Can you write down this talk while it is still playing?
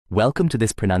Welcome to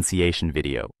this pronunciation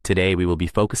video. Today we will be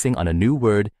focusing on a new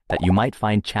word that you might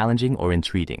find challenging or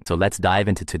intriguing. So let's dive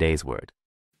into today's word.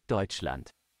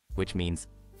 Deutschland, which means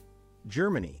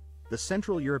Germany, the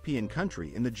Central European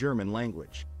country in the German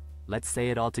language. let's say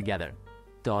it all together.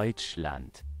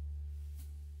 Deutschland.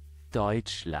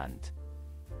 Deutschland.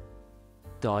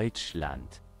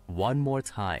 Deutschland. One more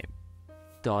time.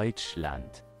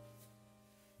 Deutschland.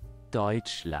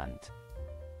 Deutschland.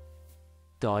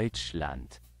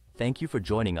 Deutschland. Thank you for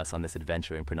joining us on this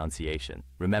adventure in pronunciation.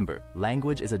 Remember,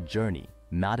 language is a journey,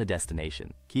 not a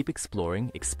destination. Keep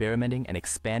exploring, experimenting, and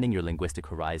expanding your linguistic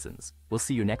horizons. We'll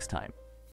see you next time.